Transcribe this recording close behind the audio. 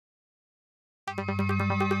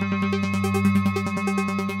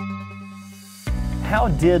How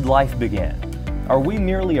did life begin? Are we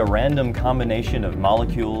merely a random combination of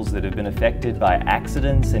molecules that have been affected by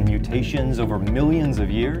accidents and mutations over millions of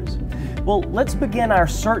years? Well, let's begin our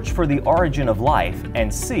search for the origin of life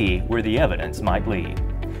and see where the evidence might lead.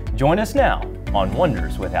 Join us now on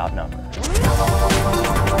Wonders Without Number.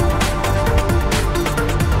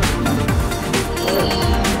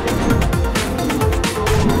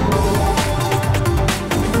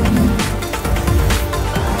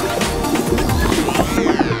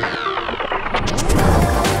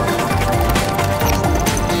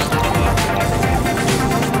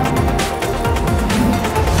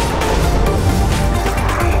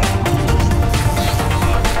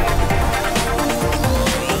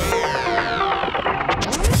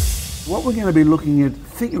 What we're going to be looking at,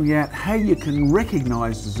 figuring out how you can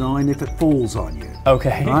recognize design if it falls on you.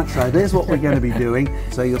 Okay. Right, so there's what we're going to be doing.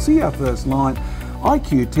 So you'll see our first line,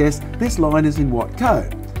 IQ test, this line is in what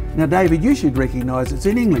code? Now David, you should recognize it's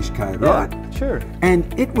in English code, right? Yeah, sure.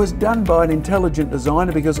 And it was done by an intelligent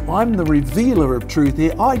designer because I'm the revealer of truth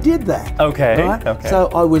here. I did that. Okay, right? okay. So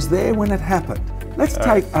I was there when it happened. Let's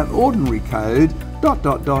take an ordinary code, ...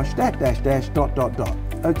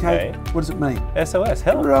 Okay, what does it mean? SOS,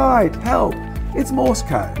 help. Right, help. It's Morse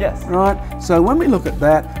code. Yes. Right, so when we look at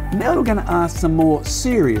that, now we're going to ask some more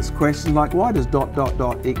serious questions like why does ...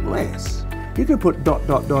 equal S? You could put ... at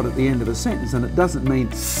the end of a sentence and it doesn't mean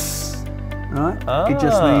right? It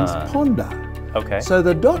just means ponder. Okay. So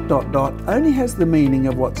the ... only has the meaning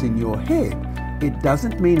of what's in your head. It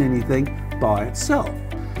doesn't mean anything by itself.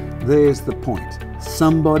 There's the point.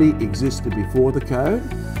 Somebody existed before the code,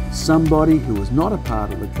 somebody who was not a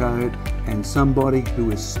part of the code, and somebody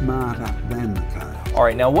who is smarter than the code. All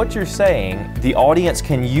right, now what you're saying, the audience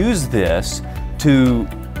can use this to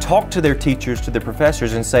talk to their teachers, to their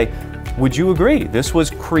professors, and say, would you agree? This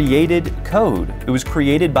was created code. It was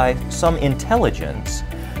created by some intelligence.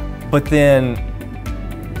 But then,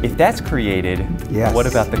 if that's created, yes, what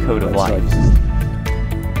about the code of life? Right.